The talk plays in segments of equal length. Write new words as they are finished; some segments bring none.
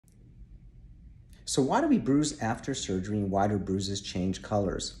So why do we bruise after surgery, and why do bruises change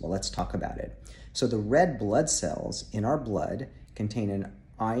colors? Well, let's talk about it. So the red blood cells in our blood contain an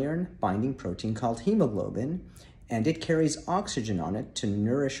iron-binding protein called hemoglobin, and it carries oxygen on it to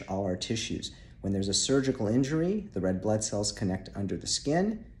nourish all our tissues. When there's a surgical injury, the red blood cells connect under the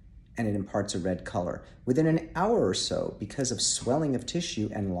skin, and it imparts a red color. Within an hour or so, because of swelling of tissue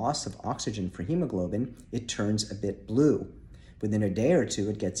and loss of oxygen for hemoglobin, it turns a bit blue. Within a day or two,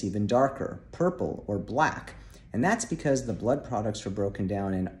 it gets even darker, purple or black. And that's because the blood products are broken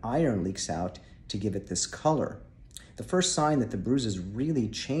down and iron leaks out to give it this color. The first sign that the bruise is really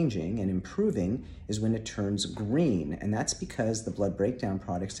changing and improving is when it turns green, and that's because the blood breakdown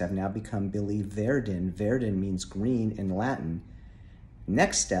products have now become biliverdin. Verdin means green in Latin.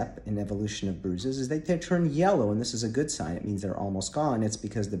 Next step in evolution of bruises is that they turn yellow, and this is a good sign. It means they're almost gone. It's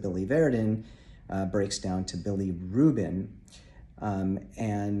because the biliverdin breaks down to bilirubin,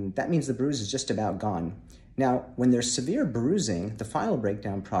 and that means the bruise is just about gone. Now, when there's severe bruising, the final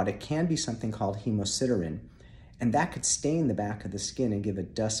breakdown product can be something called hemosiderin, and that could stain the back of the skin and give a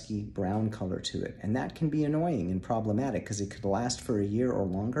dusky brown color to it. And that can be annoying and problematic because it could last for a year or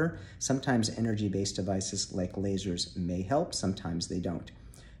longer. Sometimes energy-based devices like lasers may help, sometimes they don't.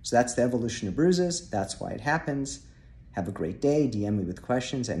 So that's the evolution of bruises. That's why it happens. Have a great day. DM me with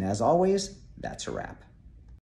questions. And as always, that's a wrap.